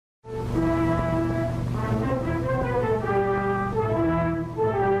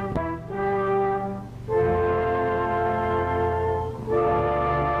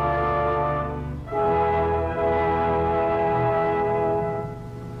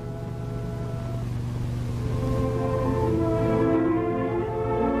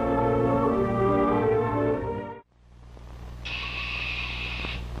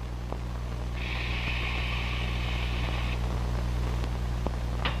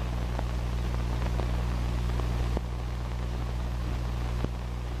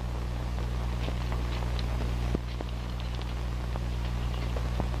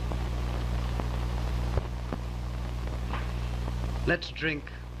Let's drink,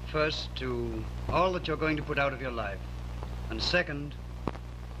 first, to all that you're going to put out of your life. And second,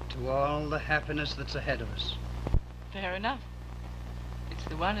 to all the happiness that's ahead of us. Fair enough. It's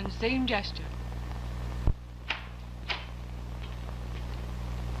the one and same gesture.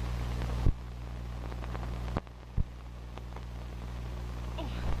 Oh.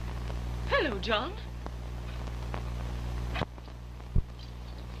 Hello, John.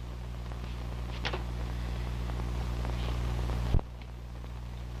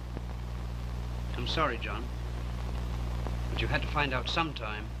 I'm sorry, John, but you had to find out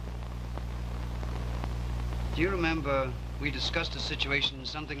sometime. Do you remember we discussed a situation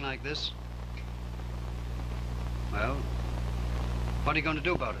something like this? Well, what are you going to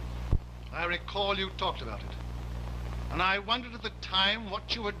do about it? I recall you talked about it. And I wondered at the time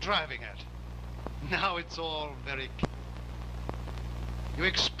what you were driving at. Now it's all very clear. You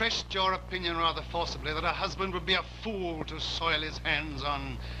expressed your opinion rather forcibly that a husband would be a fool to soil his hands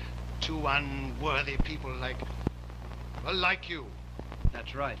on two unworthy people like you.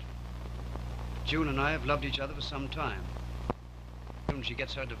 That's right. June and I have loved each other for some time. When she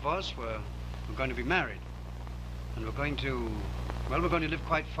gets her divorce, we're going to be married. And we're going to live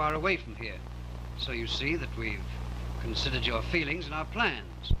quite far away from here. So you see that we've considered your feelings and our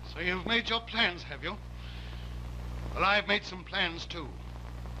plans. So you've made your plans, have you? Well, I've made some plans, too.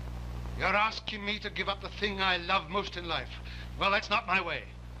 You're asking me to give up the thing I love most in life. Well, that's not my way.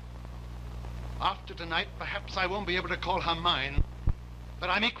 After tonight, perhaps I won't be able to call her mine,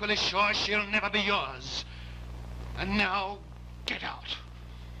 but I'm equally sure she'll never be yours. And now, get out.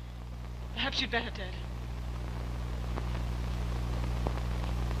 Perhaps you'd better, Ted.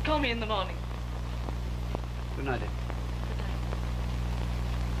 Call me in the morning. Good night, Ed. Good night.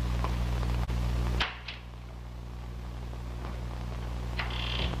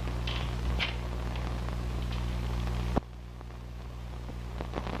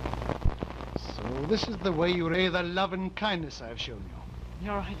 So this is the way you repay the love and kindness I've shown you.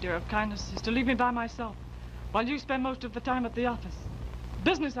 Your idea of kindness is to leave me by myself, while you spend most of the time at the office.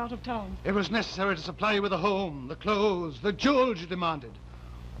 Business out of town. It was necessary to supply you with a home, the clothes, the jewels you demanded.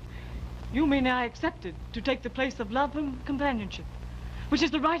 You mean I accepted to take the place of love and companionship, which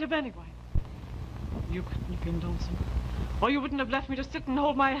is the right of anyone. You couldn't have been lonesome. Or you wouldn't have left me to sit and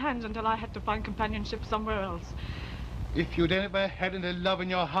hold my hands until I had to find companionship somewhere else. If you'd ever had any love in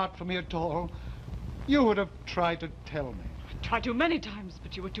your heart for me at all, you would have tried to tell me. I tried to many times,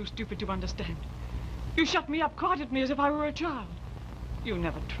 but you were too stupid to understand. You shut me up, quieted me as if I were a child. You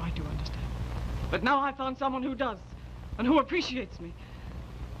never tried to understand. But now I've found someone who does, and who appreciates me.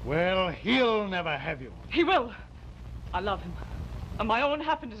 Well, he'll never have you. He will. I love him. And my own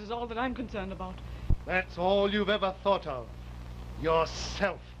happiness is all that I'm concerned about. That's all you've ever thought of.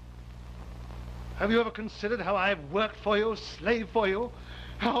 Yourself. Have you ever considered how I've worked for you, slaved for you?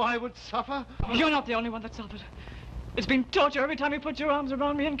 How I would suffer? You're not the only one that suffered. It's been torture every time you put your arms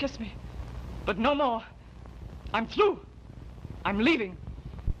around me and kiss me. But no more. I'm through. I'm leaving.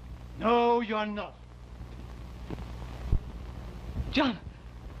 No, you're not. John.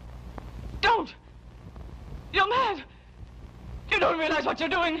 Don't! You're mad! You don't realize what you're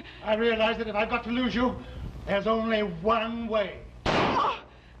doing! I realize that if I've got to lose you, there's only one way. Oh!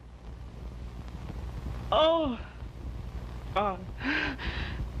 Oh! God.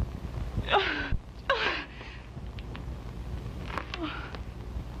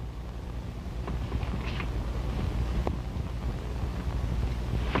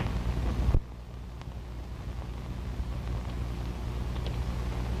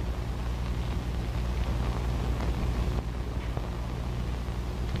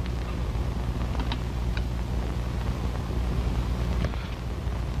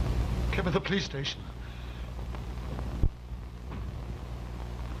 Come to the police station.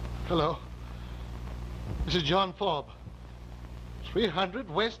 Hello. This is John Thorpe. 300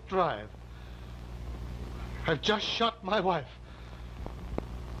 West Drive. I've just shot my wife.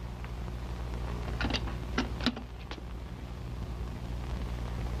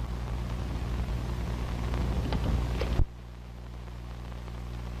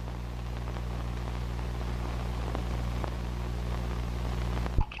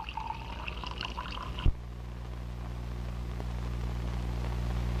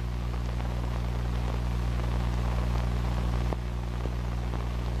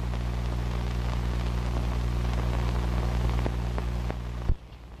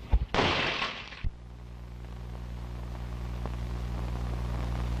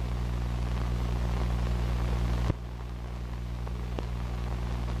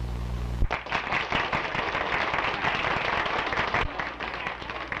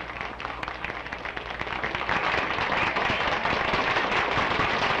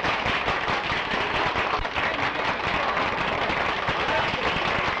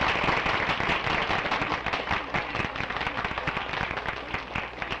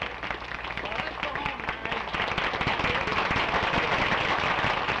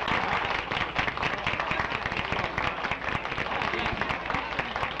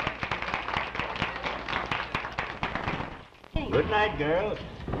 Good night, girls.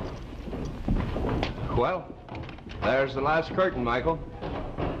 Well, there's the last curtain, Michael.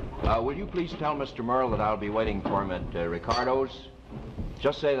 Will you please tell Mr. Merle that I'll be waiting for him at Ricardo's?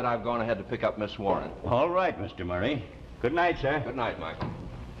 Just say that I've gone ahead to pick up Miss Warren. All right, Mr. Murray. Good night, sir. Good night, Michael.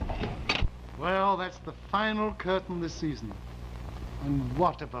 Well, that's the final curtain this season. And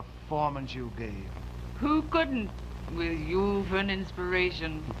what a performance you gave. Who couldn't, with you for an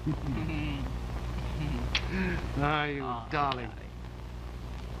inspiration? Ah, you darling.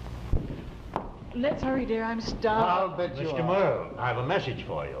 Let's hurry, dear. I'm starved. I'll bet you Mr. Merle, I have a message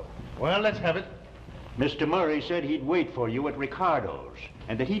for you. Well, let's have it. Mr. Murray said he'd wait for you at Ricardo's,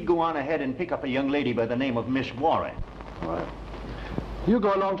 and that he'd go on ahead and pick up a young lady by the name of Miss Warren. Well, you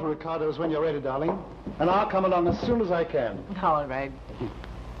go along to Ricardo's when you're ready, darling, and I'll come along as soon as I can. All right.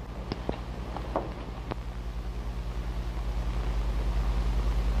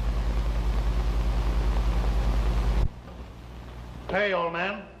 Hey, old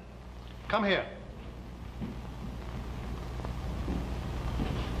man, come here.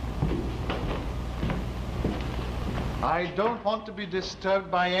 I don't want to be disturbed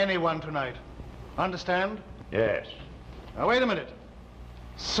by anyone tonight. Understand? Yes. Now, wait a minute.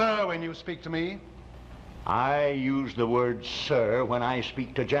 Sir, when you speak to me, I use the word sir when I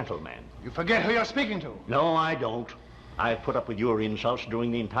speak to gentlemen. you forget who you're speaking to. No, I don't. I've put up with your insults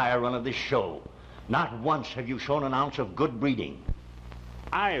during the entire run of this show. Not once have you shown an ounce of good breeding.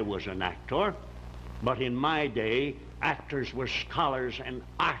 I was an actor, but in my day, actors were scholars and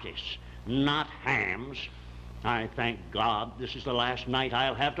artists, not hams. I thank God this is the last night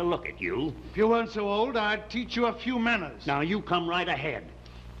I'll have to look at you. If you weren't so old, I'd teach you a few manners. Now, you come right ahead.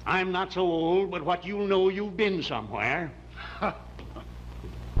 I'm not so old, but what you know, you've been somewhere.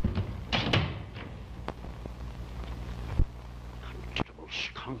 Little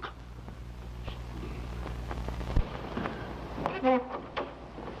skunk.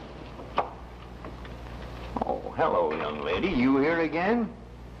 Oh, hello, young lady. You here again?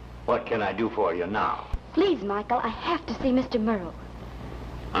 What can I do for you now? Please, Michael, I have to see Mr. Merle.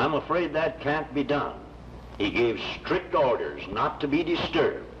 I'm afraid that can't be done. He gave strict orders not to be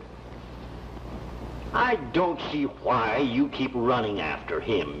disturbed. I don't see why you keep running after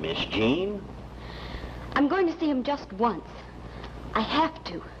him, Miss Jean. I'm going to see him just once. I have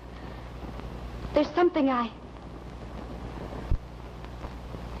to. There's something I...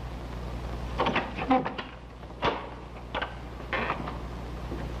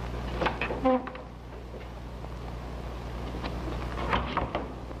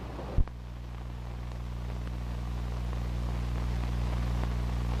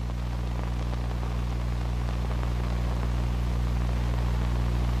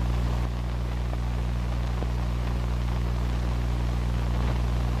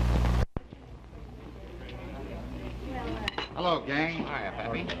 Hello, gang. Hiya,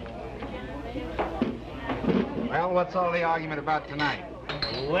 Pappy. Well, what's all the argument about tonight?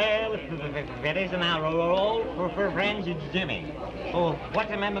 Well, it isn't our role for friends, Jimmy. Oh,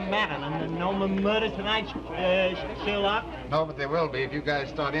 what's the matter? No murders tonight, Sherlock? No, but there will be if you guys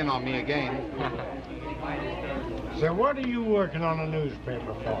start in on me again. So what are you working on a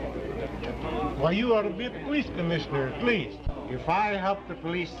newspaper for? Why, you ought to be a police commissioner at least. If I help the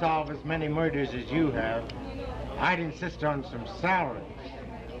police solve as many murders as you have, I'd insist on some salaries.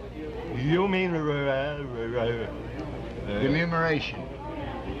 You mean Remuneration.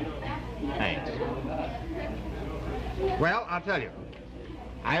 Thanks. Well, I'll tell you.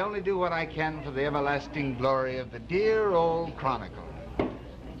 I only do what I can for the everlasting glory of the dear old Chronicle.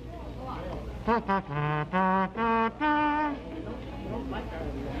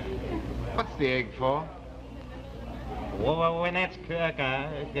 What's the egg for? Well, when that's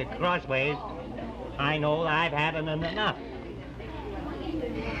crossways, I know I've had enough.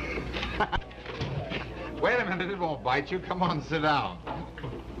 Wait a minute, it won't bite you. Come on, sit down.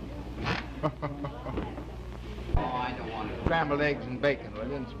 Oh, I don't want it. Scrambled eggs and bacon, will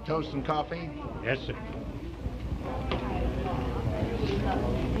you? And some toast and coffee? Yes, sir.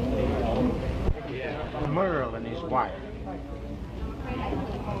 Merle and his wife.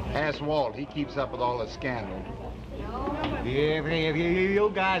 Ask Walt. He keeps up with all the scandal. If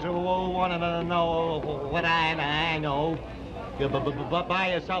you guys want to know what I know,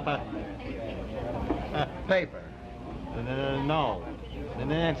 buy yourself a Paper. No. And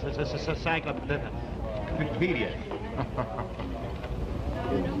then it's a encyclopedia.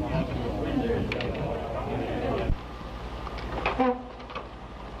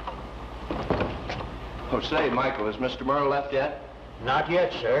 Oh, say, Michael, has Mr. Merle left yet? Not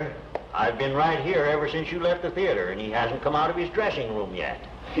yet, sir. I've been right here ever since you left the theater, and he hasn't come out of his dressing room yet.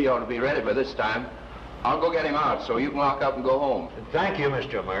 He ought to be ready by this time. I'll go get him out so you can lock up and go home. Thank you,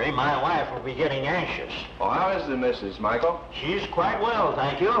 Mr. Murray. My wife will be getting anxious. Oh, how is the missus, Michael? She's quite well,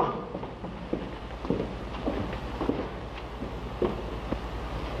 thank you.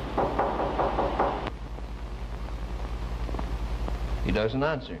 He doesn't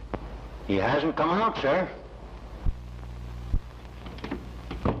answer. He hasn't come out, sir.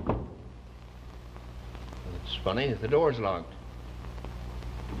 It's funny, the door's locked.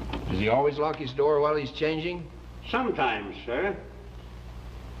 Does he always lock his door while he's changing? Sometimes, sir.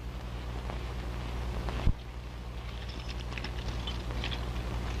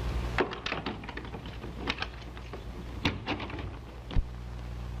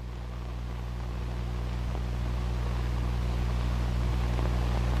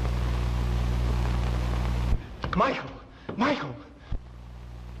 Michael! Michael!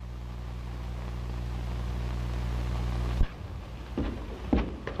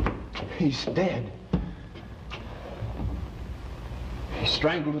 He's dead. He's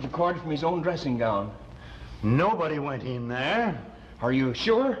strangled with a cord from his own dressing gown. Nobody went in there. Are you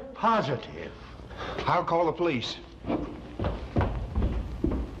sure? Positive. I'll call the police.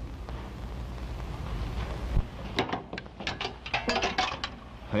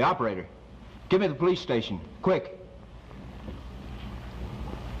 Hey, operator, give me the police station, quick.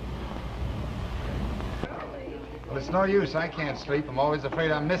 Well, it's no use. I can't sleep. I'm always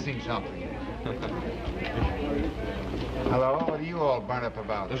afraid I'm missing something. Hello? What are you all burnt up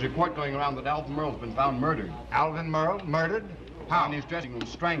about? There's a report going around that Alvin Merle's been found murdered. Alvin Merle? Murdered? How? And his dressing room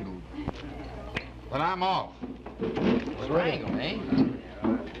strangled. Well, I'm off. Strangled, eh?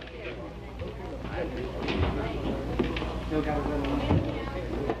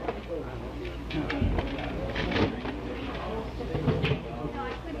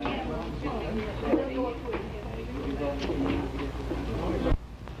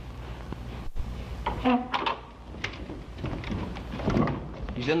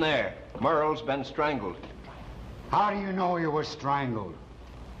 He's in there. Merle's been strangled. How do you know you were strangled?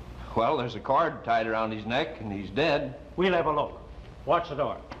 Well, there's a cord tied around his neck, and he's dead. We'll have a look. Watch the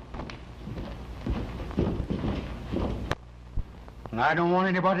door. I don't want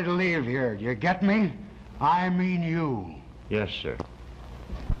anybody to leave here. Do you get me? I mean you. Yes, sir.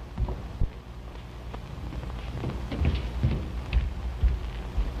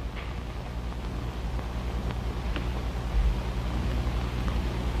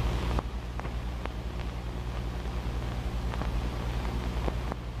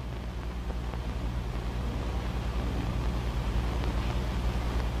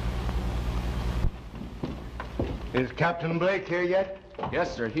 Is Captain Blake here yet?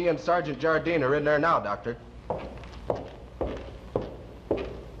 Yes, sir. He and Sergeant Jardine are in there now, Doctor. All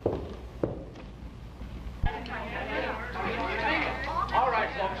right,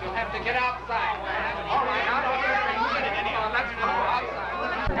 folks, you'll have to get outside. All right, now, let's go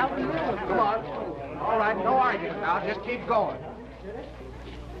outside. Come on. All right, no arguing now. Just keep going.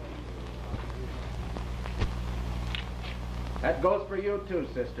 That goes for you, too,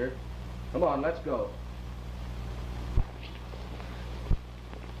 sister. Come on, let's go.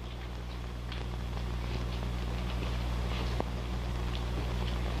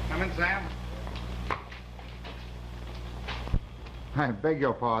 Come in, Sam. I beg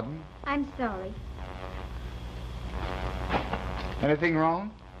your pardon. I'm sorry. Anything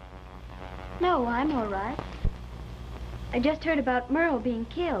wrong? No, I'm all right. I just heard about Merle being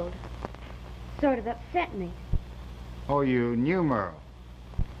killed. Sort of upset me. Oh, you knew Merle?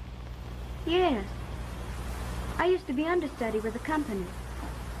 Yes. I used to be understudy with the company.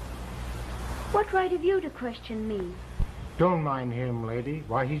 What right have you to question me? Don't mind him, lady.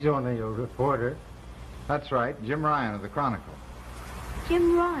 Why, he's only a reporter. That's right, Jim Ryan of the Chronicle.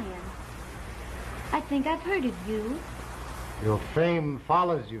 Jim Ryan. I think I've heard of you. Your fame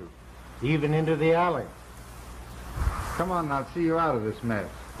follows you, even into the alley. Come on, I'll see you out of this mess.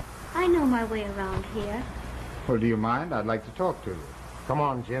 I know my way around here. Well, do you mind? I'd like to talk to you. Come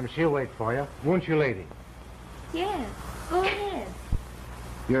on, Jim. She'll wait for you. Won't you, lady? Yes, go ahead.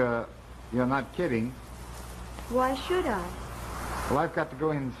 You're not kidding? Why should I? Well, I've got to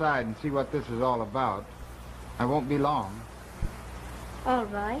go inside and see what this is all about. I won't be long. All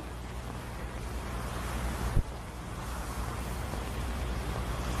right.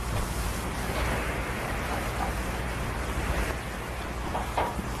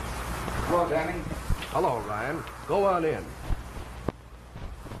 Hello, Danny. Hello, Ryan. Go on in.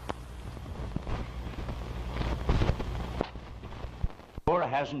 Dora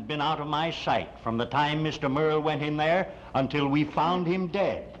hasn't been out of my sight from the time Mr. Merle went in there until we found him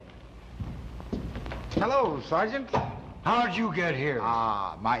dead. Hello, Sergeant. How'd you get here?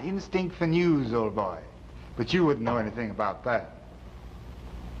 Ah, my instinct for news, old boy. But you wouldn't know anything about that.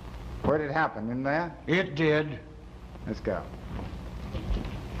 Where did it happen? In there? It did. Let's go.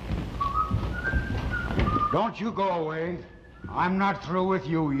 Don't you go away. I'm not through with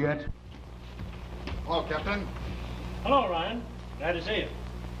you yet. Hello, Captain. Hello, Ryan. Glad to see you.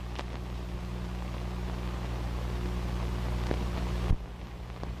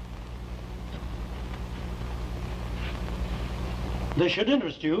 This should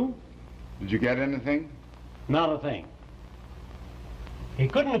interest you. Did you get anything? Not a thing. He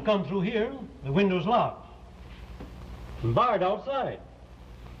couldn't have come through here. The window's locked. And barred outside.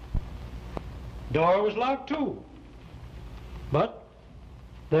 Door was locked, too. But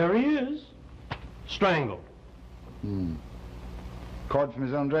there he is, strangled. Cord from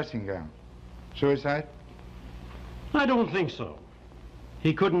his own dressing gown. Suicide? I don't think so.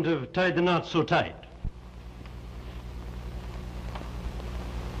 He couldn't have tied the knot so tight.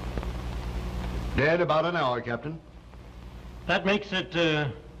 Dead about an hour, Captain. That makes it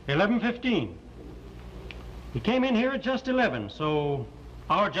 11:15. He came in here at just 11, so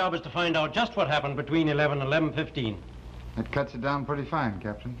our job is to find out just what happened between 11 and 11:15. That cuts it down pretty fine,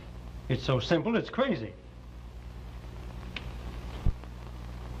 Captain. It's so simple, it's crazy.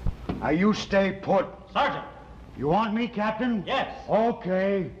 Now you stay put. Sergeant! You want me, Captain? Yes.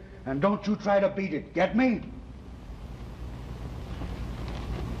 Okay. And don't you try to beat it. Get me?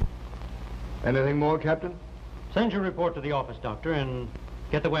 Anything more, Captain? Send your report to the office, Doctor, and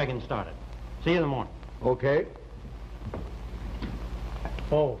get the wagon started. See you in the morning. Okay.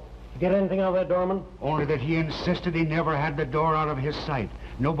 Oh, you get anything out of that doorman? Only that he insisted he never had the door out of his sight.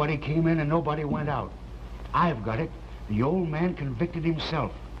 Nobody came in and nobody went out. I've got it. The old man convicted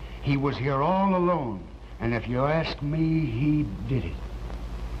himself. He was here all alone. And if you ask me, he did it.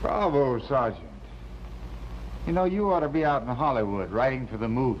 Bravo, Sergeant. You know, you ought to be out in Hollywood writing for the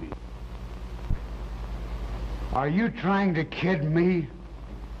movies. Are you trying to kid me?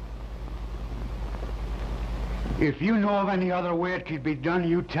 If you know of any other way it could be done,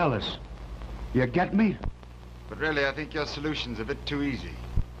 you tell us. You get me? But really, I think your solution's a bit too easy.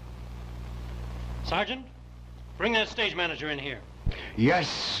 Sergeant, bring that stage manager in here. Yes,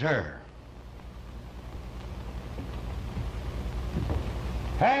 sir.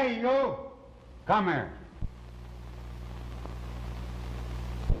 Hey, you! Come here.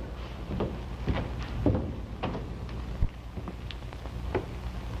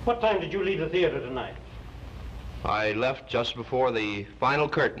 What time did you leave the theater tonight? I left just before the final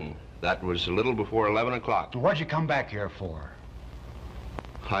curtain. That was a little before 11 o'clock. What'd you come back here for?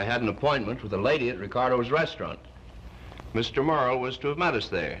 I had an appointment with a lady at Ricardo's restaurant. Mr. Merle was to have met us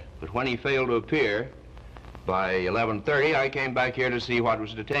there, but when he failed to appear, by 11:30 I came back here to see what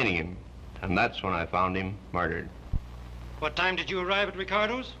was detaining him, and that's when I found him murdered. What time did you arrive at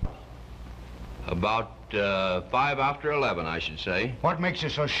Ricardo's? About 5 after 11, I should say. What makes you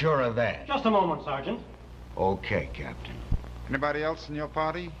so sure of that? Just a moment, Sergeant. Okay, Captain. Anybody else in your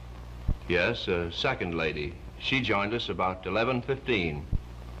party? Yes, a second lady. She joined us about 11:15.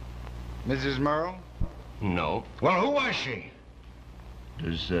 Mrs. Merle? No. Well, who was she?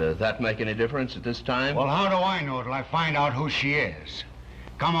 Does that make any difference at this time? Well, how do I know till I find out who she is?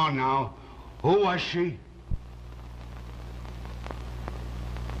 Come on now. Who was she?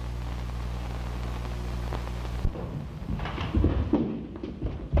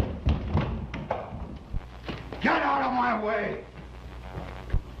 Get out of my way!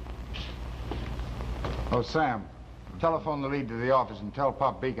 Oh, Sam, telephone the lead to the office and tell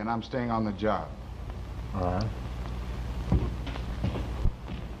Pop Beacon I'm staying on the job. All right.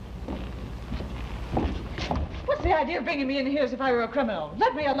 What's the idea of bringing me in here as if I were a criminal?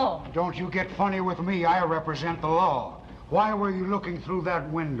 Let me alone. Don't you get funny with me. I represent the law. Why were you looking through that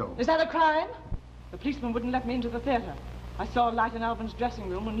window? Is that a crime? The policeman wouldn't let me into the theater. I saw a light in Alvin's dressing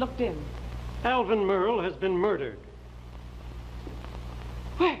room and looked in. Alvin Merle has been murdered.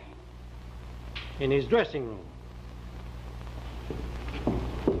 Where? In his dressing room.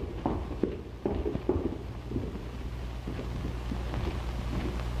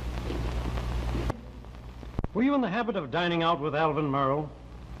 Were you in the habit of dining out with Alvin Merle?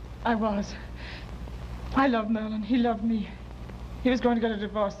 I was. I loved Merle and he loved me. He was going to get a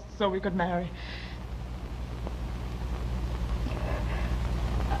divorce so we could marry.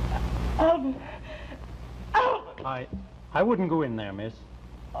 Alvin. Alvin! I wouldn't go in there, miss.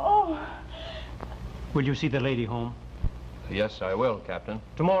 Oh. Will you see the lady home? Yes, I will, Captain.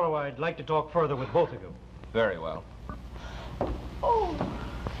 Tomorrow I'd like to talk further with both of you. Very well. Oh.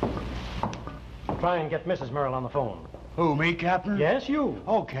 Try and get Mrs. Merle on the phone. Who, me, Captain? Yes, you.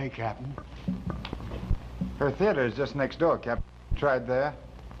 Okay, Captain. Her theater is just next door, Captain. Tried there?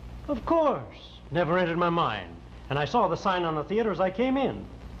 Of course. Never entered my mind. And I saw the sign on the theater as I came in.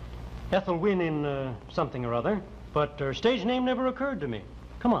 Ethel Wynn in something or other, but her stage name never occurred to me.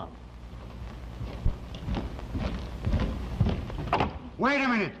 Come on. Wait a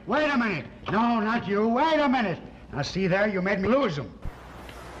minute, wait a minute. No, not you, wait a minute. Now, see there, you made me lose them.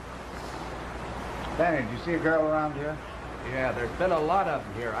 Danny, did you see a girl around here? Yeah, there's been a lot of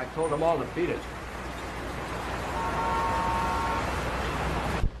them here. I told them all to beat it.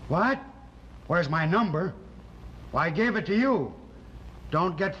 What? Where's my number? Well, I gave it to you.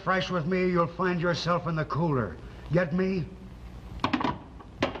 Don't get fresh with me, you'll find yourself in the cooler. Get me?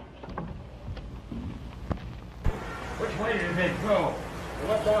 Which way did they go?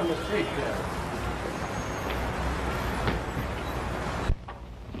 What's on the street there?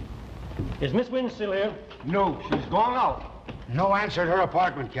 Is Miss Wynn still here? No, she's gone out. No answer at her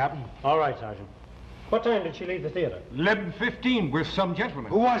apartment, Captain. All right, Sergeant. What time did she leave the theater? 11:15 with some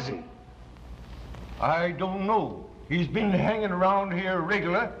gentleman. Who was he? I don't know. He's been hanging around here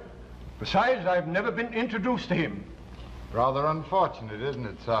regular. Besides, I've never been introduced to him. Rather unfortunate, isn't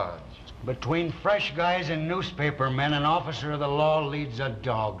it, Sarge? Between fresh guys and newspaper men, an officer of the law leads a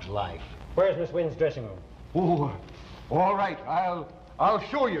dog's life. Where's Miss Wynn's dressing room? Oh, all right. I'll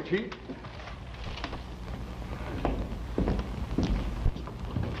show you, Chief.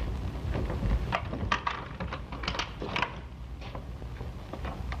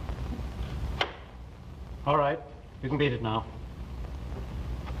 All right. You can beat it now.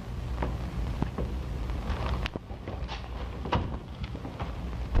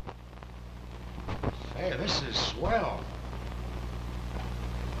 Hey, this is swell.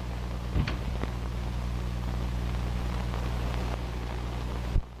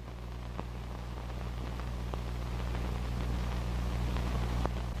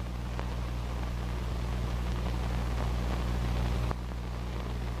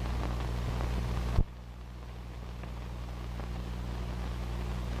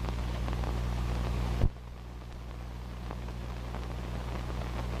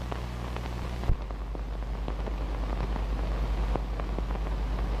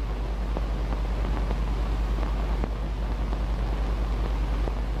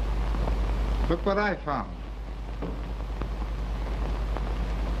 Look what I found.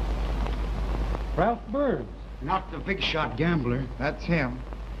 Ralph Burns. Not the big shot gambler. That's him.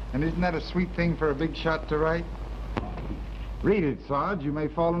 And isn't that a sweet thing for a big shot to write? Read it, Sarge. You may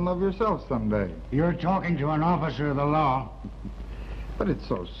fall in love yourself someday. You're talking to an officer of the law. But it's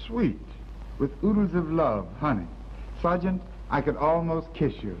so sweet. With oodles of love, honey. Sergeant, I could almost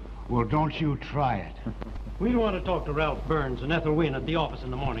kiss you. Well, don't you try it. We'll want to talk to Ralph Burns and Ethel Wynn at the office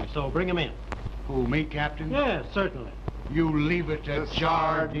in the morning, so bring them in. Who, me, Captain? Yes, certainly. You leave it to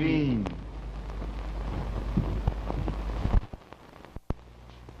Jardine.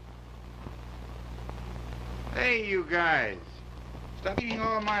 Hey, you guys. Stop eating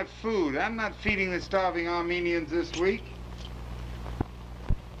all my food. I'm not feeding the starving Armenians this week.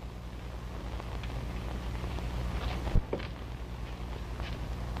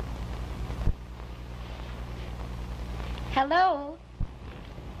 Hello?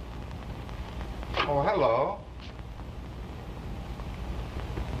 Oh, hello.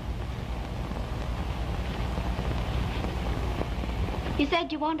 You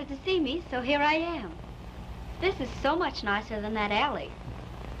said you wanted to see me, so here I am. This is so much nicer than that alley.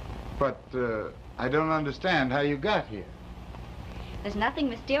 But, I don't understand how you got here. There's nothing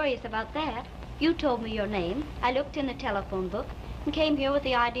mysterious about that. You told me your name. I looked in the telephone book and came here with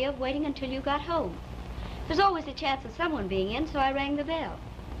the idea of waiting until you got home. There's always a chance of someone being in, so I rang the bell.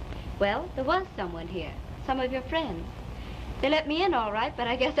 Well, there was someone here, some of your friends. They let me in all right, but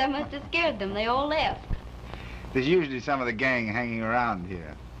I guess I must have scared them. They all left. There's usually some of the gang hanging around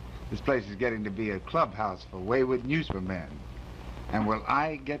here. This place is getting to be a clubhouse for wayward newspapermen. And will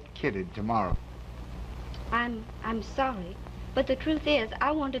I get kidded tomorrow? I'm sorry, but the truth is,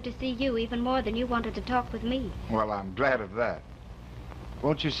 I wanted to see you even more than you wanted to talk with me. Well, I'm glad of that.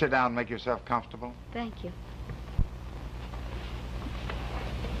 Won't you sit down and make yourself comfortable? Thank you.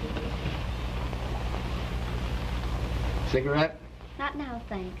 Cigarette? Not now,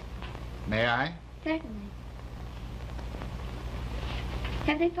 thanks. May I? Certainly.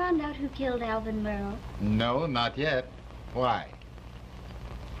 Have they found out who killed Alvin Merle? No, not yet. Why?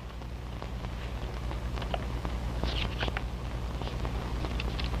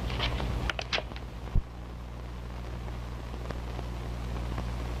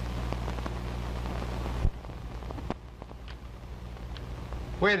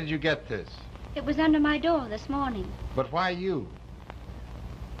 Where did you get this? It was under my door this morning. But why you?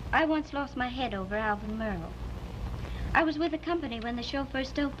 I once lost my head over Alvin Merle. I was with the company when the show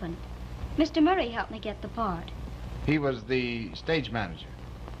first opened. Mr. Murray helped me get the part. He was the stage manager.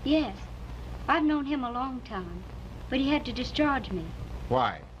 Yes. I've known him a long time, but he had to discharge me.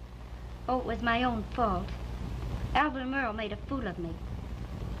 Why? Oh, it was my own fault. Alvin Merle made a fool of me.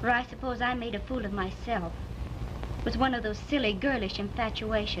 Or I suppose I made a fool of myself. It was one of those silly, girlish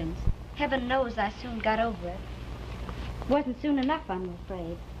infatuations. Heaven knows I soon got over it. Wasn't soon enough, I'm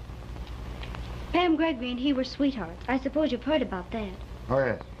afraid. Pam Gregory and he were sweethearts. I suppose you've heard about that. Oh,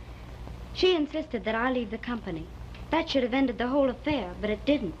 yes. She insisted that I leave the company. That should have ended the whole affair, but it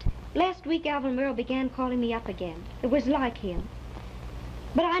didn't. Last week, Alvin Merle began calling me up again. It was like him.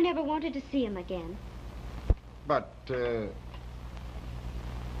 But I never wanted to see him again. But,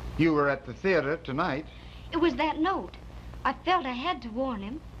 you were at the theater tonight. It was that note. I felt I had to warn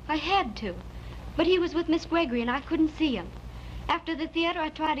him. I had to. But he was with Miss Gregory and I couldn't see him. After the theater, I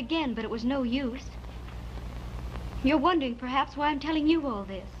tried again, but it was no use. You're wondering, perhaps, why I'm telling you all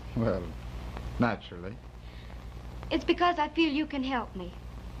this. Well, naturally. It's because I feel you can help me.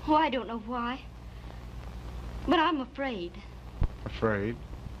 Oh, I don't know why. But I'm afraid. Afraid?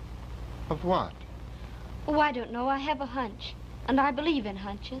 Of what? Oh, I don't know. I have a hunch. And I believe in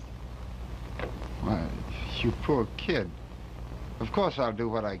hunches. Why, you poor kid. Of course I'll do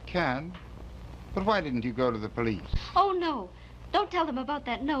what I can. But why didn't you go to the police? Oh, no. Don't tell them about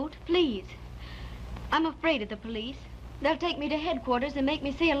that note, please. I'm afraid of the police. They'll take me to headquarters and make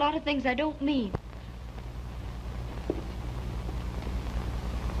me say a lot of things I don't mean.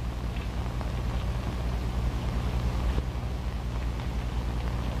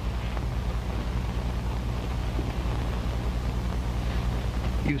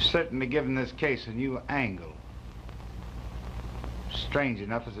 You've certainly given this case a new angle. Strange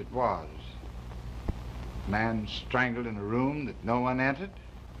enough as it was. Man strangled in a room that no one entered?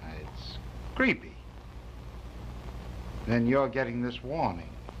 It's creepy. Then you're getting this warning.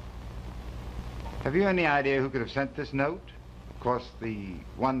 Have you any idea who could have sent this note? Of course, the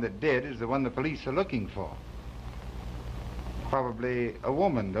one that did is the one the police are looking for. Probably a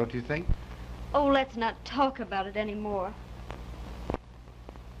woman, don't you think? Oh, let's not talk about it anymore.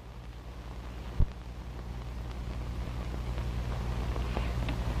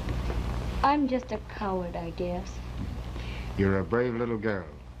 I'm just a coward, I guess. You're a brave little girl.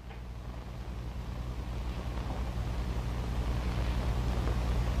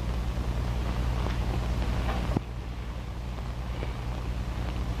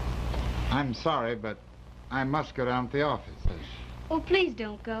 I'm sorry, but I must go down to the office. Oh, please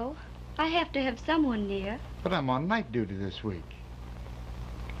don't go. I have to have someone near. But I'm on night duty this week.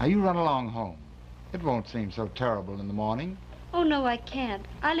 Now, you run along home. It won't seem so terrible in the morning. Oh, no, I can't.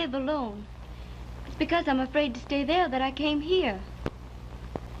 I live alone. It's because I'm afraid to stay there that I came here.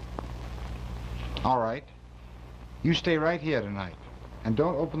 All right. You stay right here tonight. And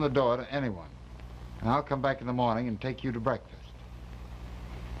don't open the door to anyone. And I'll come back in the morning and take you to breakfast.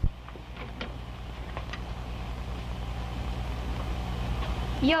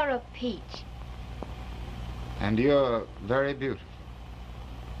 You're a peach. And you're very beautiful.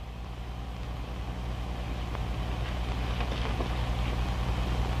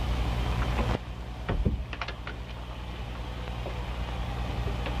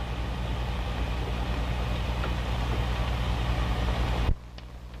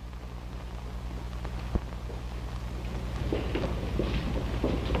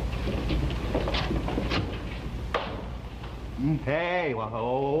 Hey,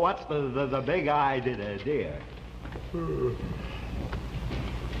 well, what's the big idea, dear?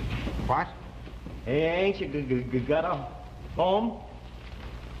 What? Hey, ain't you got a home?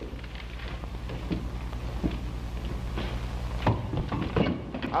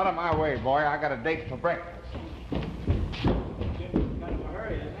 Out of my way, boy. I got a date for breakfast.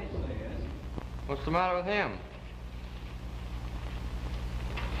 What's the matter with him?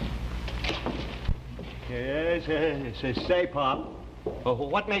 Yes, say, Pop,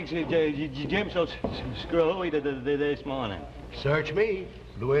 what makes Jim so screwy this morning? Search me.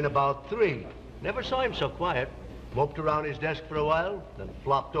 Flew in about 3. Never saw him so quiet. Moped around his desk for a while, then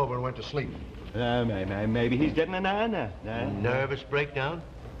flopped over and went to sleep. Maybe he's getting an honor. Nervous breakdown?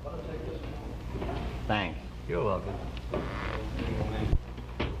 Thanks. You're welcome.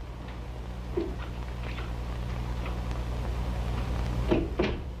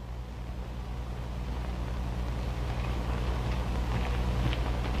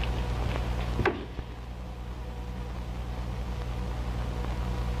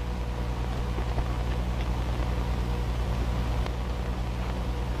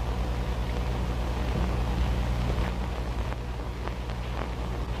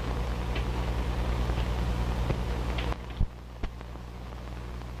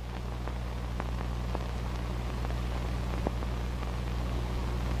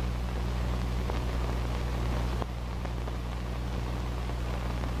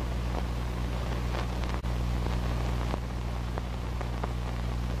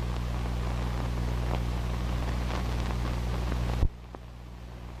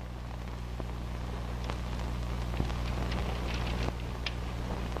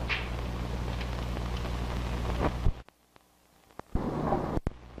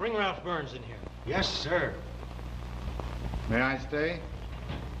 bring Ralph Burns in here. Yes, sir. May I stay?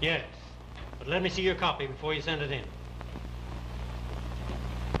 Yes, but let me see your copy before you send it in.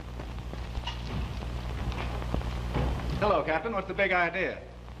 Hello, Captain. What's the big idea?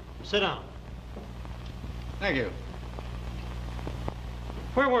 Sit down. Thank you.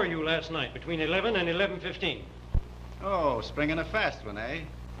 Where were you last night between 11 and 11:15? Oh, springing a fast one, eh?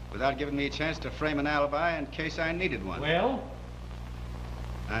 Without giving me a chance to frame an alibi in case I needed one. Well?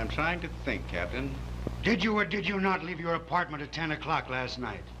 I'm trying to think, Captain. Did you or did you not leave your apartment at 10 o'clock last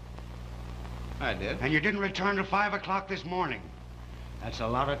night? I did. And you didn't return till 5 o'clock this morning. That's a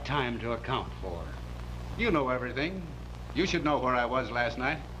lot of time to account for. You know everything. You should know where I was last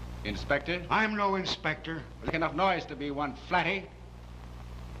night. Inspector? I'm no inspector. Make enough noise to be one flatty.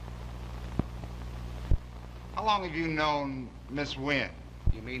 How long have you known Miss Wynne?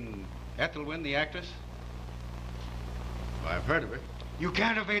 You mean Ethel Wynne, the actress? Well, I've heard of her. You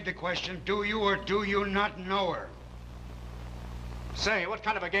can't evade the question, do you or do you not know her? Say, what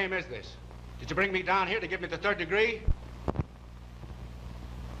kind of a game is this? Did you bring me down here to give me the 3rd degree?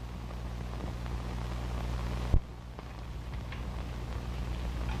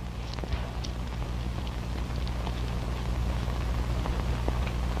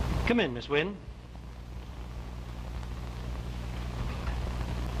 Come in, Miss Wynne.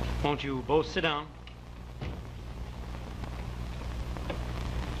 Won't you both sit down?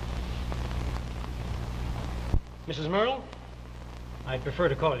 Mrs. Merle, I'd prefer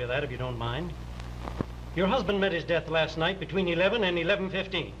to call you that if you don't mind. Your husband met his death last night between 11 and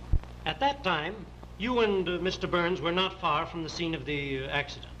 11:15. At that time, you and Mr. Burns were not far from the scene of the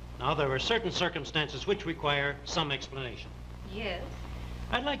accident. Now, there are certain circumstances which require some explanation. Yes.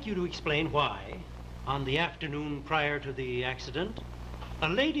 I'd like you to explain why, on the afternoon prior to the accident, a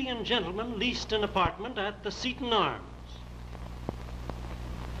lady and gentleman leased an apartment at the Seton Arms.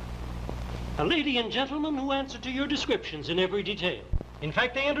 A lady and gentleman who answered to your descriptions in every detail. In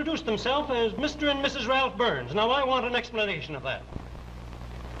fact, they introduced themselves as Mr. and Mrs. Ralph Burns. Now, I want an explanation of that.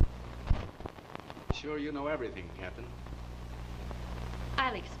 Sure you know everything, Captain.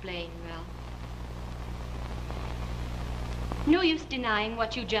 I'll explain, Ralph. No use denying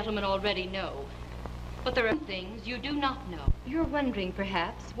what you gentlemen already know. But there are things you do not know. You're wondering,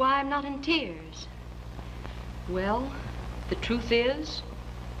 perhaps, why I'm not in tears. Well, the truth is,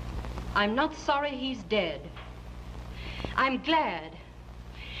 I'm not sorry he's dead. I'm glad.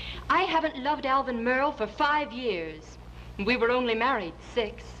 I haven't loved Alvin Merle for 5 years. We were only married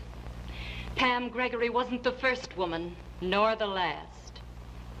 6. Pam Gregory wasn't the first woman, nor the last.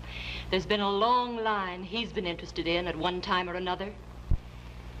 There's been a long line he's been interested in at one time or another.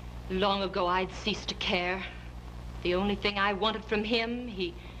 Long ago, I'd ceased to care. The only thing I wanted from him,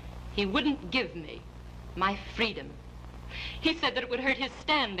 he wouldn't give me. My freedom. He said that it would hurt his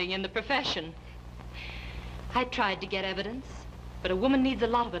standing in the profession. I tried to get evidence, but a woman needs a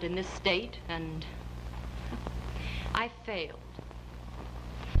lot of it in this state, and I failed.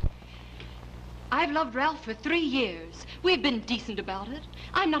 I've loved Ralph for 3 years. We've been decent about it.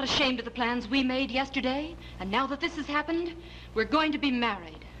 I'm not ashamed of the plans we made yesterday, and now that this has happened, we're going to be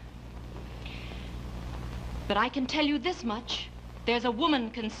married. But I can tell you this much. There's a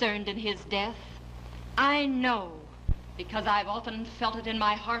woman concerned in his death. I know, because I've often felt it in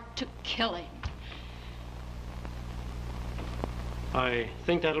my heart to kill him. I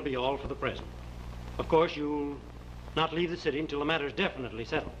think that'll be all for the present. Of course, you'll not leave the city until the matter's definitely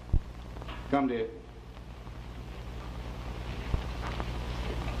settled. Come, dear.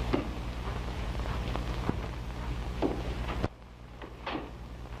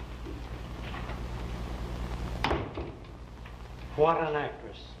 What an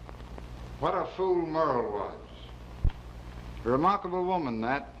actress. What a fool Merle was. A remarkable woman,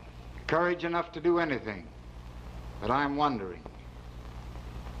 that. Courage enough to do anything. But I'm wondering.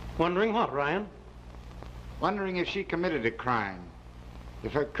 Wondering what, Ryan? Wondering if she committed a crime.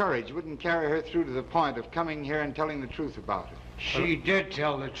 If her courage wouldn't carry her through to the point of coming here and telling the truth about it. She did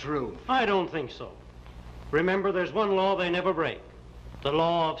tell the truth. I don't think so. Remember, there's one law they never break. The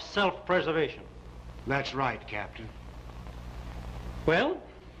law of self-preservation. That's right, Captain. Well,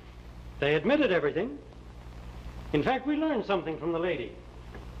 they admitted everything. In fact, we learned something from the lady.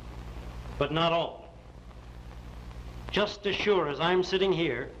 But not all. Just as sure as I'm sitting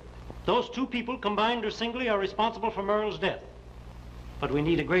here, those 2 people, combined or singly, are responsible for Merle's death. But we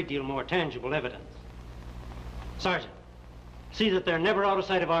need a great deal more tangible evidence. Sergeant, see that they're never out of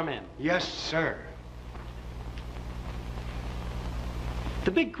sight of our men. Yes, sir.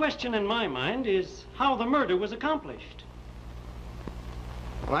 The big question in my mind is how the murder was accomplished.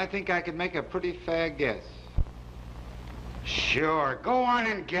 Well, I think I could make a pretty fair guess. Sure, go on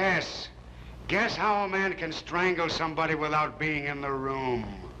and guess. Guess how a man can strangle somebody without being in the room.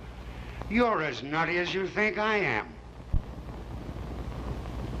 You're as nutty as you think I am.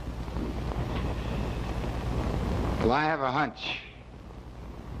 Well, I have a hunch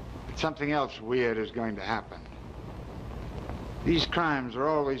that something else weird is going to happen. These crimes are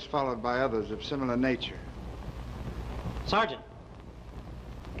always followed by others of similar nature. Sergeant,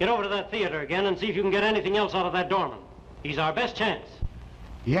 get over to that theater again and see if you can get anything else out of that doorman. He's our best chance.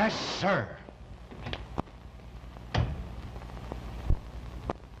 Yes, sir.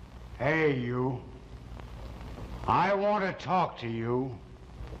 Hey, you. I want to talk to you.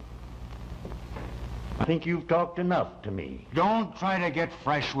 I think you've talked enough to me. Don't try to get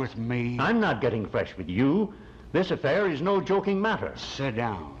fresh with me. I'm not getting fresh with you. This affair is no joking matter. Sit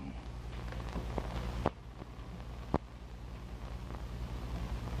down.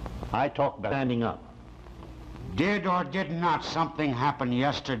 I talk about standing up. Did or did not something happen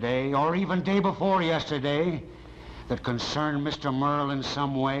yesterday, or even day before yesterday, that concerned Mr. Merle in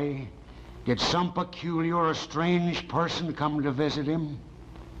some way? Did some peculiar or strange person come to visit him?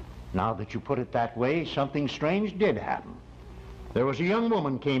 Now that you put it that way, something strange did happen. There was a young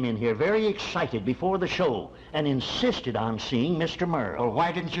woman came in here very excited before the show and insisted on seeing Mr. Merle. Well,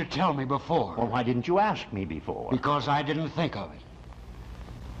 why didn't you tell me before? Well, why didn't you ask me before? Because I didn't think of it.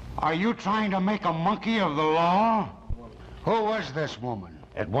 Are you trying to make a monkey of the law? Who was this woman?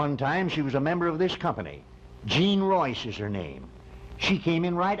 At one time, she was a member of this company. Jean Royce is her name. She came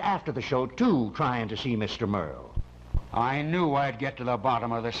in right after the show, too, trying to see Mr. Merle. I knew I'd get to the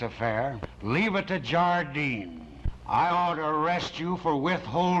bottom of this affair. Leave it to Jardine. I ought to arrest you for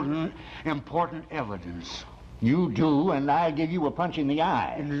withholding important evidence. You do, and I'll give you a punch in the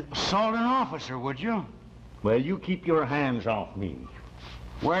eye. Insult an officer, would you? Well, you keep your hands off me.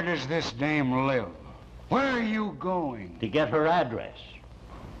 Where does this dame live? Where are you going? To get her address.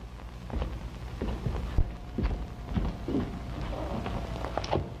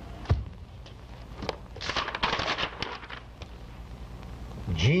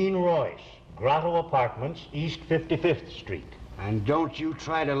 Jean Royce, Grotto Apartments, East 55th Street. And don't you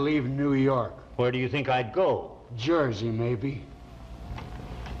try to leave New York. Where do you think I'd go? Jersey, maybe.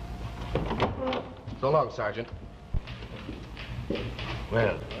 So long, Sergeant.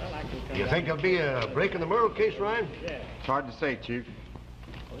 Well, do you think there'll be a break in the Merle case, Ryan? It's hard to say, Chief.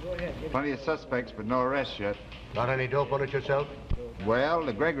 Plenty of suspects, but no arrests yet. Got any dope on it yourself? Well,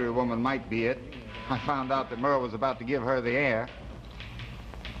 the Gregory woman might be it. I found out that Merle was about to give her the air.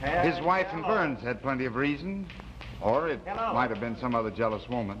 His wife and Burns had plenty of reason. Or it might have been some other jealous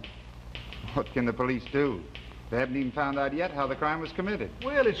woman. What can the police do? They haven't even found out yet how the crime was committed.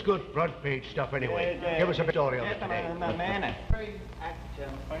 Well, it's good front page stuff anyway. Give us a story on it today.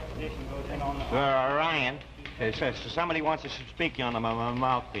 Ryan, somebody wants to speak to you on the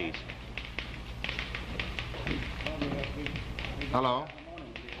mouthpiece. Hello?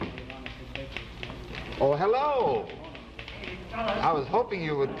 Oh, hello. I was hoping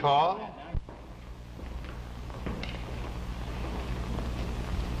you would call.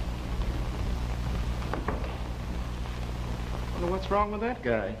 Well, what's wrong with that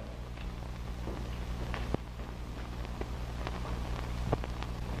guy?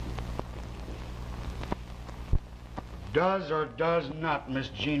 Does or does not Miss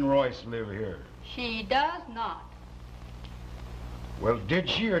Jean Royce live here? She does not. Well, did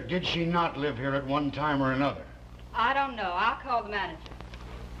she or did she not live here at one time or another? I don't know. I'll call the manager.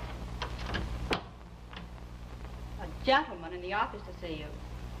 A gentleman in the office to see you.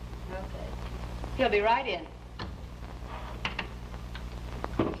 Okay. He'll be right in.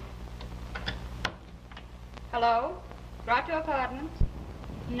 Hello? Grotto Apartments?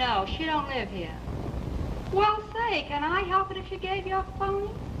 No, she don't live here. Well, say, can I help it if she gave you a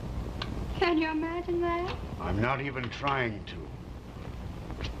phone? Can you imagine that? I'm not even trying to.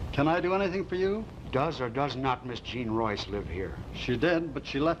 Can I do anything for you? Does or does not Miss Jean Royce live here? She did, but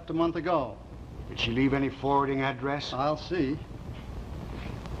she left a month ago. Did she leave any forwarding address? I'll see.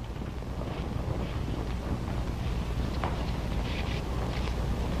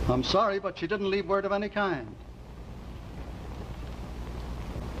 I'm sorry, but she didn't leave word of any kind.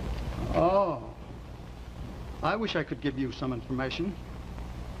 Oh. I wish I could give you some information.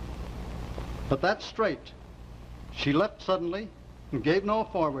 But that's straight. She left suddenly and gave no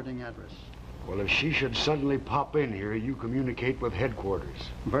forwarding address. Well, if she should suddenly pop in here, you communicate with headquarters.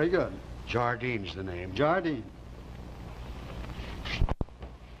 Very good. Jardine's the name. Jardine.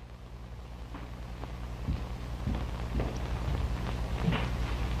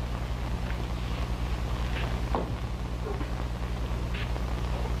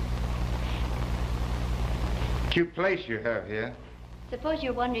 Cute place you have here. Suppose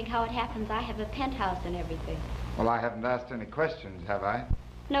you're wondering how it happens I have a penthouse and everything. Well, I haven't asked any questions, have I?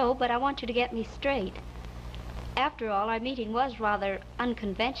 No, but I want you to get me straight. After all, our meeting was rather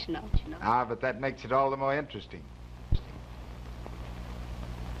unconventional, you know. Ah, but that makes it all the more interesting.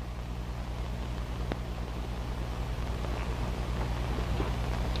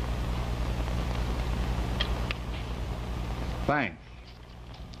 Thanks.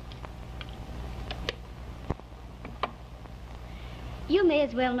 You may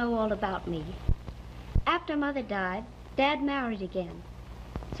as well know all about me. After Mother died, Dad married again.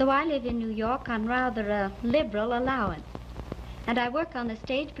 So I live in New York on rather a liberal allowance. And I work on the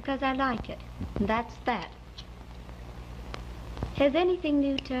stage because I like it. And that's that. Has anything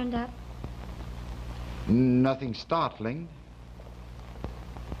new turned up? Nothing startling.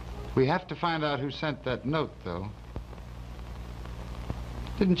 We have to find out who sent that note, though.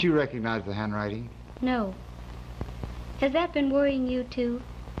 Didn't you recognize the handwriting? No. Has that been worrying you, too?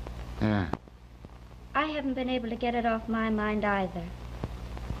 Yeah. I haven't been able to get it off my mind either.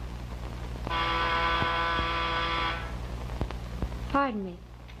 Pardon me.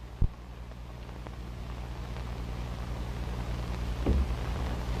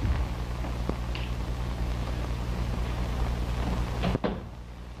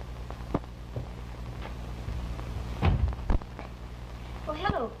 Oh,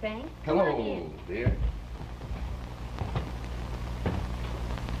 hello, Frank. Come on Hello, in. dear.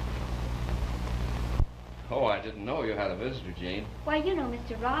 Oh, I didn't know you had a visitor, Jean. Why, you know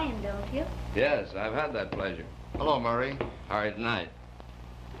Mr. Ryan, don't you? Yes, I've had that pleasure. Hello, Murray. How are you tonight?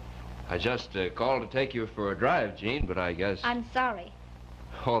 I just called to take you for a drive, Jean, but I guess... I'm sorry.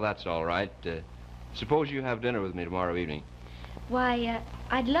 Oh, that's all right. Suppose you have dinner with me tomorrow evening. Why,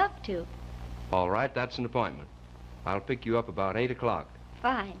 I'd love to. All right, that's an appointment. I'll pick you up about 8 o'clock.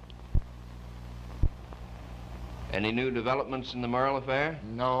 Fine. Any new developments in the Merle affair?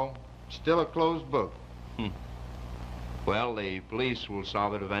 No. Still a closed book. Well, the police will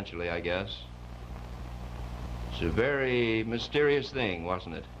solve it eventually, I guess. It's a very mysterious thing,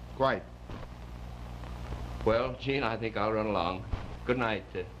 wasn't it? Quite. Well, Jean, I think I'll run along. Good night,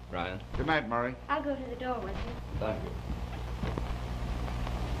 Ryan. Good night, Murray. I'll go to the door with you. Thank you.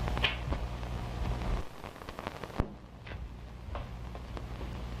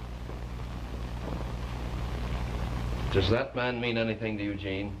 Does that man mean anything to you,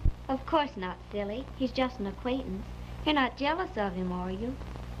 Jean? Of course not, silly. He's just an acquaintance. You're not jealous of him, are you?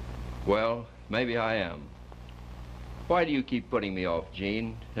 Well, maybe I am. Why do you keep putting me off,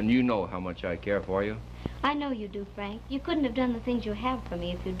 Jean? And you know how much I care for you. I know you do, Frank. You couldn't have done the things you have for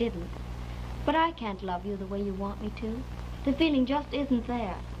me if you didn't. But I can't love you the way you want me to. The feeling just isn't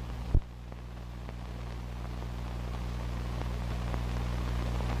there.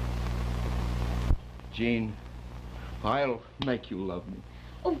 Jean, I'll make you love me.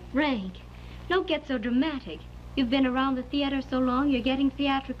 Oh, Frank, don't get so dramatic. You've been around the theater so long, you're getting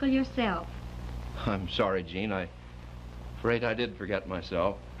theatrical yourself. I'm sorry, Jean. I'm afraid I did forget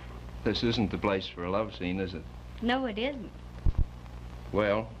myself. This isn't the place for a love scene, is it? No, it isn't.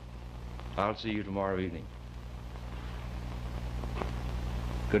 Well, I'll see you tomorrow evening.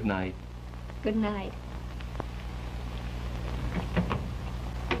 Good night. Good night.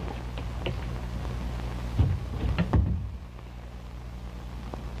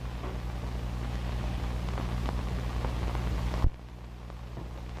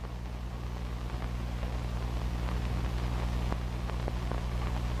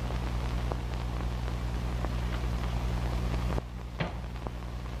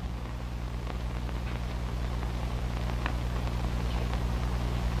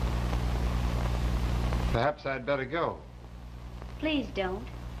 Perhaps I'd better go. Please don't.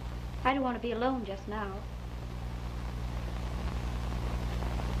 I don't want to be alone just now.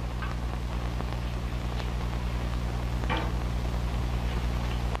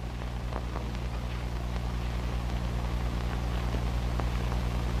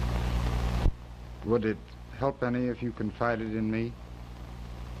 Would it help any if you confided in me?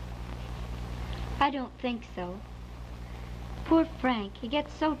 I don't think so. Poor Frank, he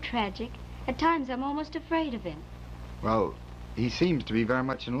gets so tragic. At times, I'm almost afraid of him. Well, he seems to be very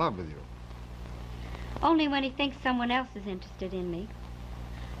much in love with you. Only when he thinks someone else is interested in me.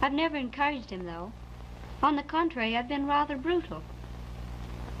 I've never encouraged him, though. On the contrary, I've been rather brutal.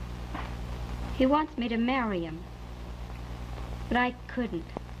 He wants me to marry him. But I couldn't.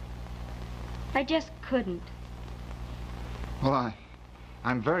 I just couldn't. Well,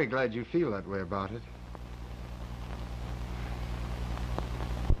 I'm very glad you feel that way about it.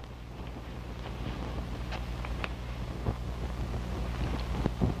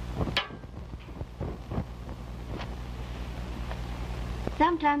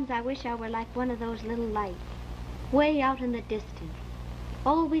 Sometimes I wish I were like one of those little lights, way out in the distance,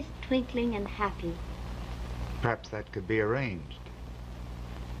 always twinkling and happy. Perhaps that could be arranged.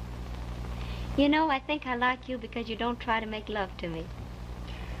 You know, I think I like you because you don't try to make love to me.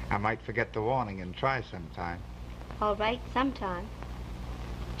 I might forget the warning and try sometime. All right, sometime.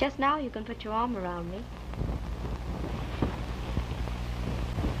 Just now you can put your arm around me.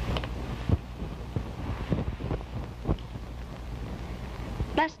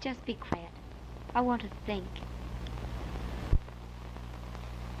 Let's just be quiet. I want to think.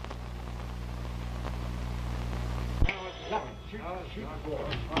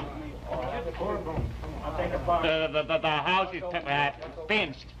 The house is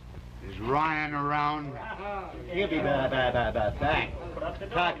fenced. Is Ryan around? He'll be back.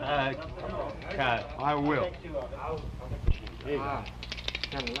 I will.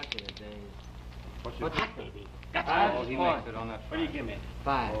 Kind of lucky today. What's that, baby? Oh, he makes it on that. What do you give me?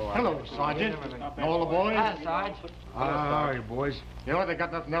 5. Hello, Sergeant. All the boys? Hi, Sarge. All right, boys. You know, they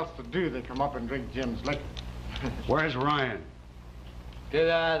got nothing else to do. They come up and drink Jim's liquor. Where's Ryan?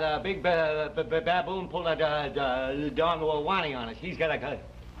 The big baboon pulled a Don Wani on us. He's got a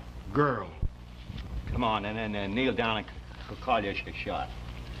Girl. Come on, and then kneel down and call you a shot.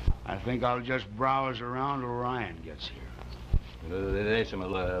 I think I'll just browse around till Ryan gets here. There's some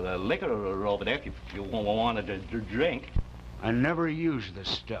liquor over there if you want to drink. I never use the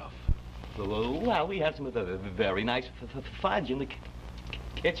stuff. Well, we have some of the very nice fudge in the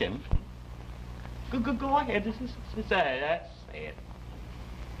kitchen. Go ahead. Say it.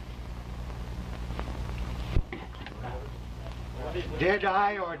 Did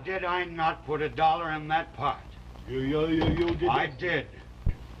I or did I not put $1 in that pot? You did. I did.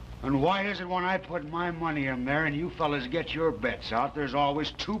 And why is it when I put my money in there and you fellas get your bets out, there's always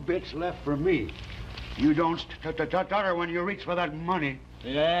 2 bits left for me? You don't stutter when you reach for that money.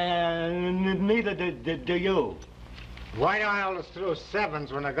 Neither do you. Why don't I always throw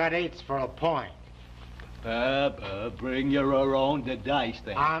 7s when I got 8s for a point? Bring your own dice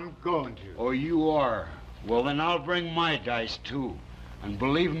then. I'm going to. Oh, you are? Well, then I'll bring my dice, too. And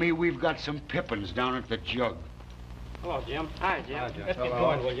believe me, we've got some pippins down at the jug. Hello, Jim. Hi, Jim. Let's get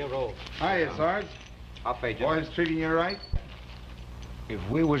going, will you, Roll? Hiya, Sarge. I'll pay Jim. Boys treating you right? If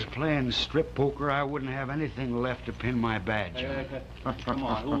we was playing strip poker, I wouldn't have anything left to pin my badge on. Come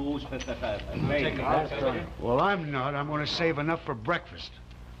on, who's paying? Well, I'm not. I'm going to save enough for breakfast.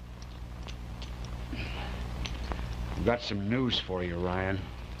 I've got some news for you, Ryan.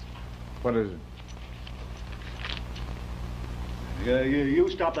 What is it? You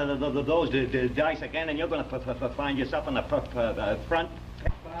stop those dice again, and you're going to find yourself in the front.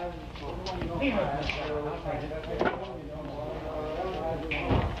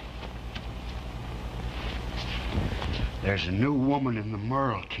 There's a new woman in the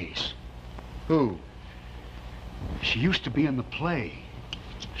Merle case. Who? She used to be in the play.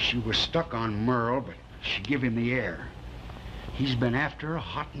 She was stuck on Merle, but she give him the air. He's been after her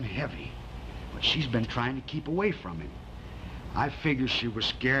hot and heavy, but she's been trying to keep away from him. I figure she was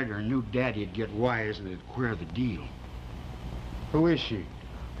scared her new daddy'd get wise and it'd queer the deal. Who is she?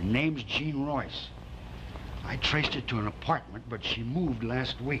 Her name's Jean Royce. I traced her to an apartment, but she moved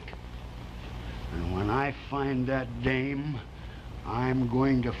last week. And when I find that dame, I'm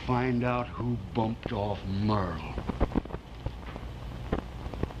going to find out who bumped off Merle.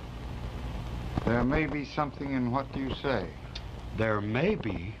 There may be something in what you say. There may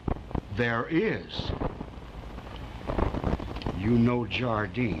be. There is. You know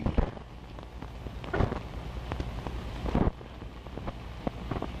Jardine.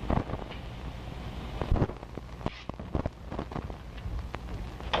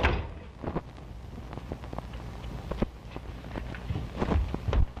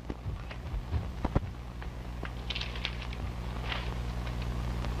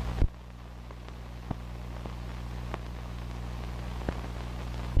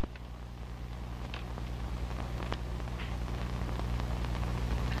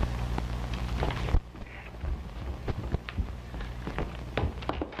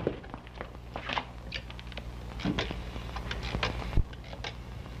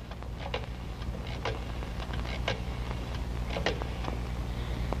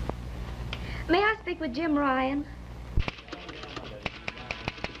 May I speak with Jim Ryan?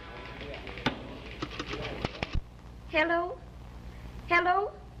 Hello?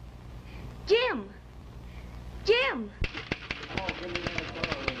 Hello? Jim! Jim!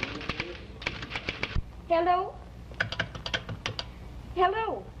 Hello?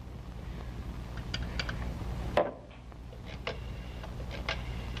 Hello?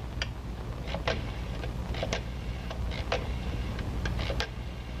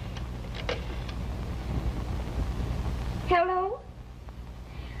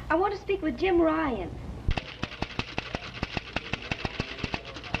 speak with Jim Ryan.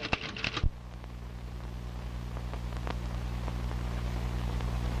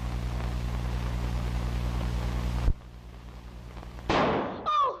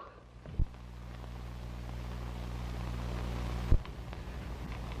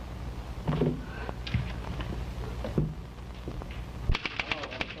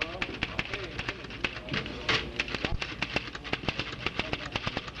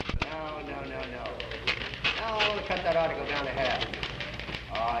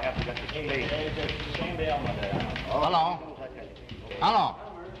 Hello? Hello?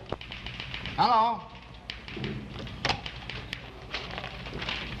 Hello?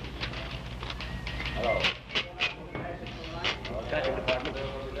 Hello. Second department.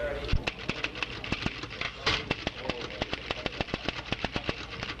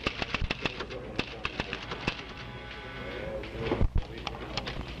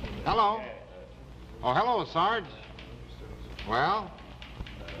 Hello? Oh, hello, Sarge. Well?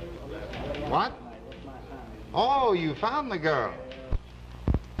 What? Oh, you found the girl.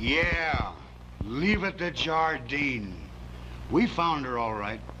 Yeah, leave it to Jardine. We found her all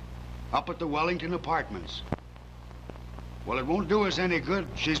right, up at the Wellington Apartments. Well, it won't do us any good.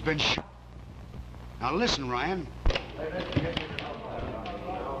 She's been shot. Now listen, Ryan.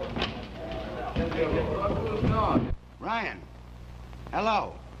 Ryan.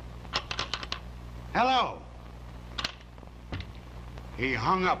 Hello. Hello. He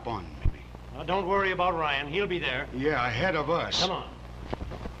hung up on me. Now, don't worry about Ryan. He'll be there. Yeah, ahead of us. Come on.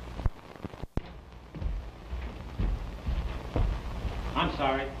 I'm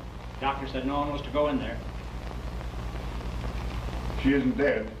sorry. Doctor said no one was to go in there. She isn't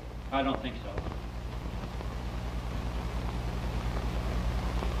dead. I don't think so.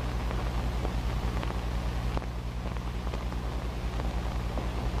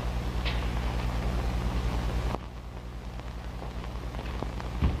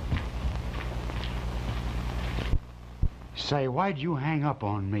 Say, why'd you hang up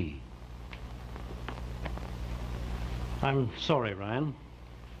on me? I'm sorry, Ryan.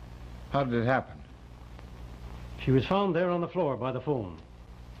 How did it happen? She was found there on the floor by the phone.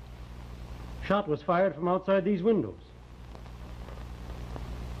 Shot was fired from outside these windows.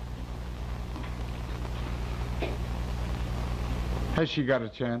 Has she got a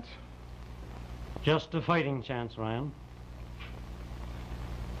chance? Just a fighting chance, Ryan.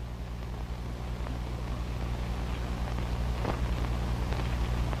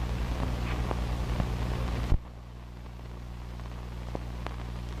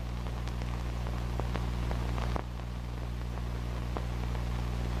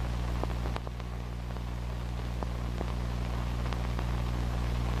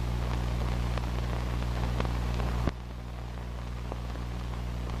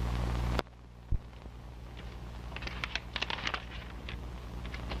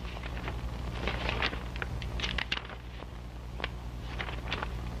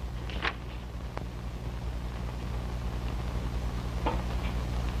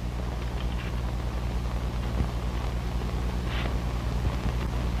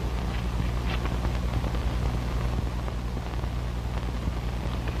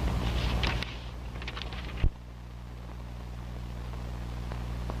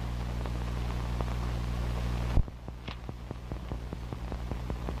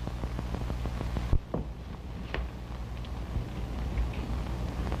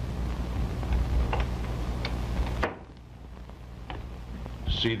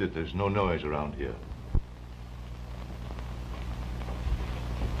 See that there's no noise around here.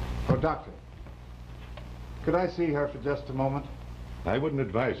 Oh, Doctor, could I see her for just a moment? I wouldn't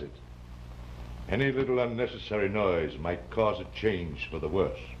advise it. Any little unnecessary noise might cause a change for the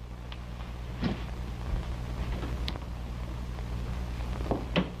worse.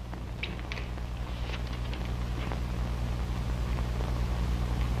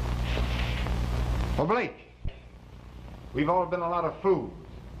 Oh, Blake, we've all been a lot of fools.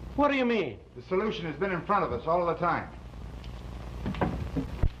 What do you mean? The solution has been in front of us all the time.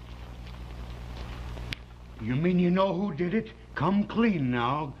 You mean you know who did it? Come clean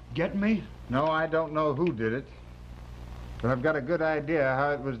now. Get me? No, I don't know who did it, but I've got a good idea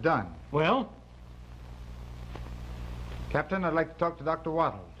how it was done. Well? Captain, I'd like to talk to Dr.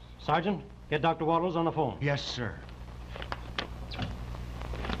 Wattles. Sergeant, get Dr. Wattles on the phone. Yes, sir.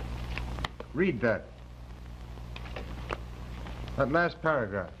 Read that. That last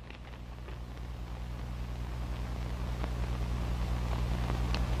paragraph.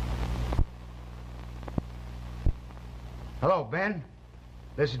 Hello, Ben.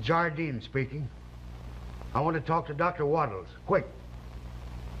 This is Jardine speaking. I want to talk to Dr. Wattles. Quick.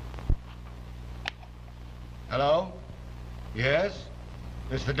 Hello? Yes?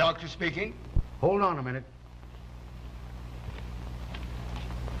 Is the doctor speaking? Hold on a minute.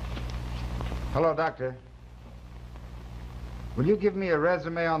 Hello, Doctor. Will you give me a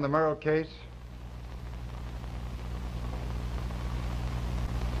resume on the Merle case?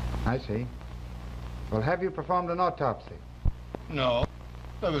 I see. Well, have you performed an autopsy? No.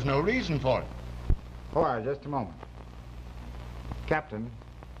 There was no reason for it. All right, just a moment. Captain,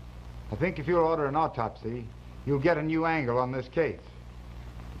 I think if you'll order an autopsy, you'll get a new angle on this case.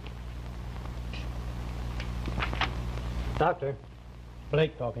 Doctor,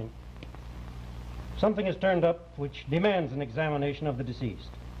 Blake talking. Something has turned up which demands an examination of the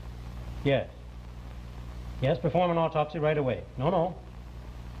deceased. Yes. Yes, perform an autopsy right away. No,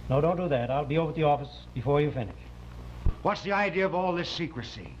 don't do that. I'll be over at the office before you finish. What's the idea of all this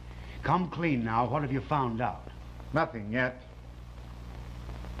secrecy? Come clean now. What have you found out? Nothing yet.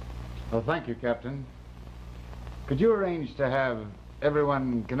 Well, thank you, Captain. Could you arrange to have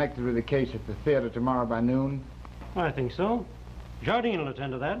everyone connected with the case at the theater tomorrow by noon? I think so. Jardine will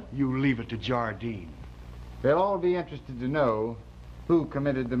attend to that. You leave it to Jardine. They'll all be interested to know who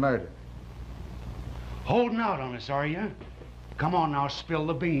committed the murder. Holding out on us, are you? Come on now, spill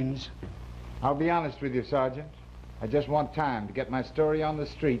the beans. I'll be honest with you, Sergeant. I just want time to get my story on the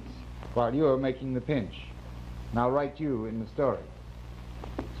streets while you're making the pinch. And I'll write you in the story.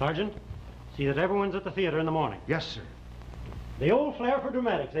 Sergeant, see that everyone's at the theater in the morning. Yes, sir. The old flair for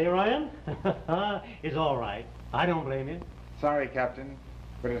dramatics, eh, Ryan? It's all right. I don't blame you. Sorry, Captain,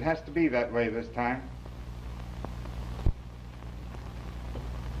 but it has to be that way this time.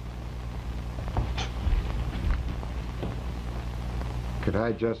 Could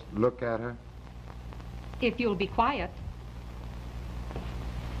I just look at her? If you'll be quiet.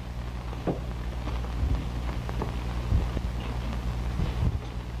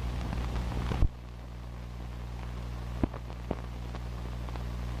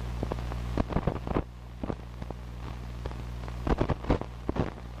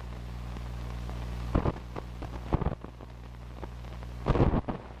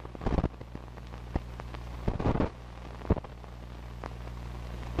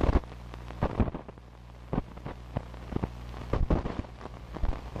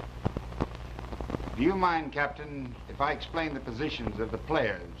 Do you mind, Captain, if I explain the positions of the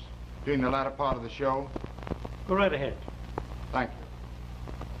players during the latter part of the show? Go right ahead. Thank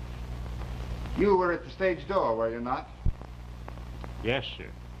you. You were at the stage door, were you not? Yes, sir.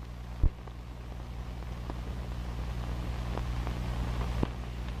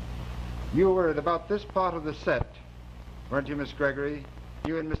 You were at about this part of the set, weren't you, Miss Gregory?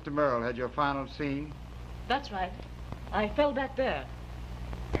 You and Mr. Merle had your final scene? That's right. I fell back there.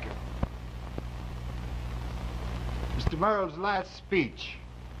 Mr. Merle's last speech,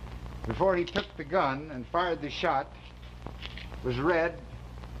 before he took the gun and fired the shot, was read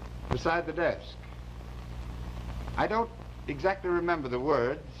beside the desk. I don't exactly remember the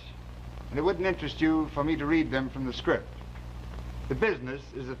words, and it wouldn't interest you for me to read them from the script. The business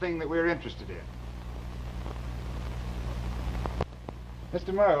is the thing that we're interested in.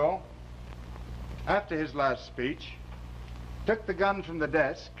 Mr. Merle, after his last speech, took the gun from the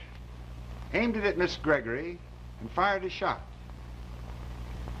desk, aimed it at Miss Gregory, and fired a shot.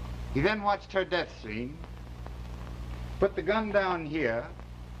 He then watched her death scene, put the gun down here,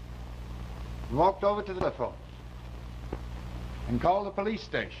 and walked over to the telephone and called the police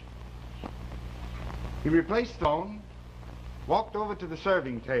station. He replaced the phone, walked over to the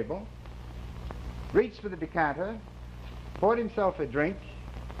serving table, reached for the decanter, poured himself a drink,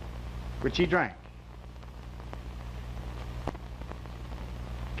 which he drank.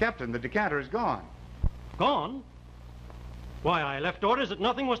 Captain, the decanter is gone. Gone? Why, I left orders that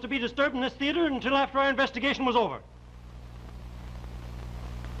nothing was to be disturbed in this theater until after our investigation was over.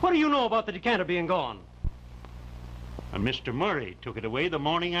 What do you know about the decanter being gone? Mr. Murray took it away the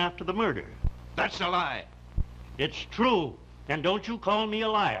morning after the murder. That's a lie. It's true, and don't you call me a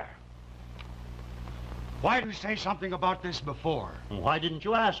liar. Why didn't you say something about this before? Why didn't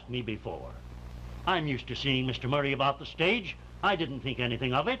you ask me before? I'm used to seeing Mr. Murray about the stage. I didn't think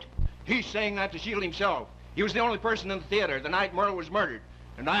anything of it. He's saying that to shield himself. He was the only person in the theater the night Merle was murdered.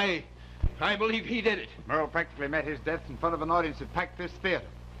 And I believe he did it. Merle practically met his death in front of an audience that packed this theater.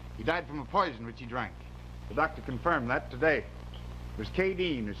 He died from a poison which he drank. The doctor confirmed that today. It was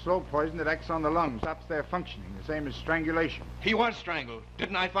cadeine, a slow poison that acts on the lungs, stops their functioning, the same as strangulation. He was strangled.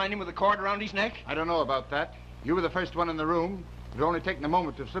 Didn't I find him with a cord around his neck? I don't know about that. You were the first one in the room. It would only taken a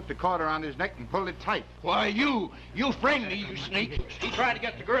moment to slip the cord around his neck and pull it tight. Why, you framed me, you sneak. He tried to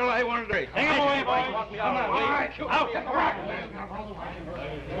get the girl I wanted to rape. Hang him away, boys. Come on, out.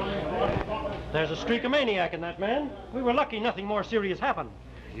 There's a streak of maniac in that man. We were lucky nothing more serious happened.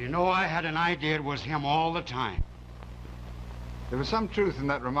 You know, I had an idea it was him all the time. There was some truth in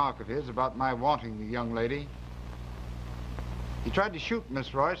that remark of his about my wanting the young lady. He tried to shoot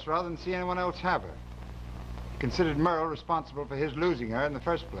Miss Royce rather than see anyone else have her. He considered Merle responsible for his losing her in the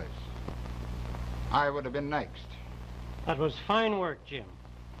first place. I would have been next. That was fine work, Jim.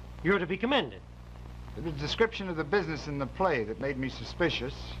 You're to be commended. It was a description of the business in the play that made me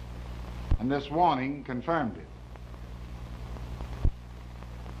suspicious, and this warning confirmed it.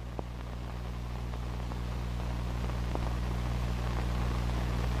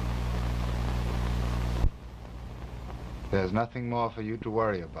 There's nothing more for you to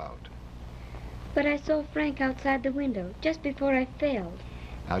worry about. But I saw Frank outside the window just before I failed.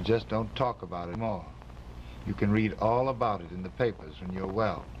 Now just don't talk about it more. You can read all about it in the papers when you're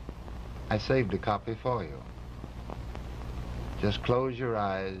well. I saved a copy for you. Just close your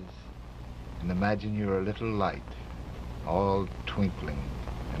eyes and imagine you're a little light, all twinkling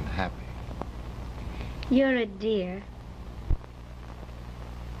and happy. You're a dear.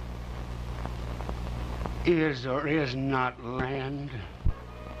 Is or is not land.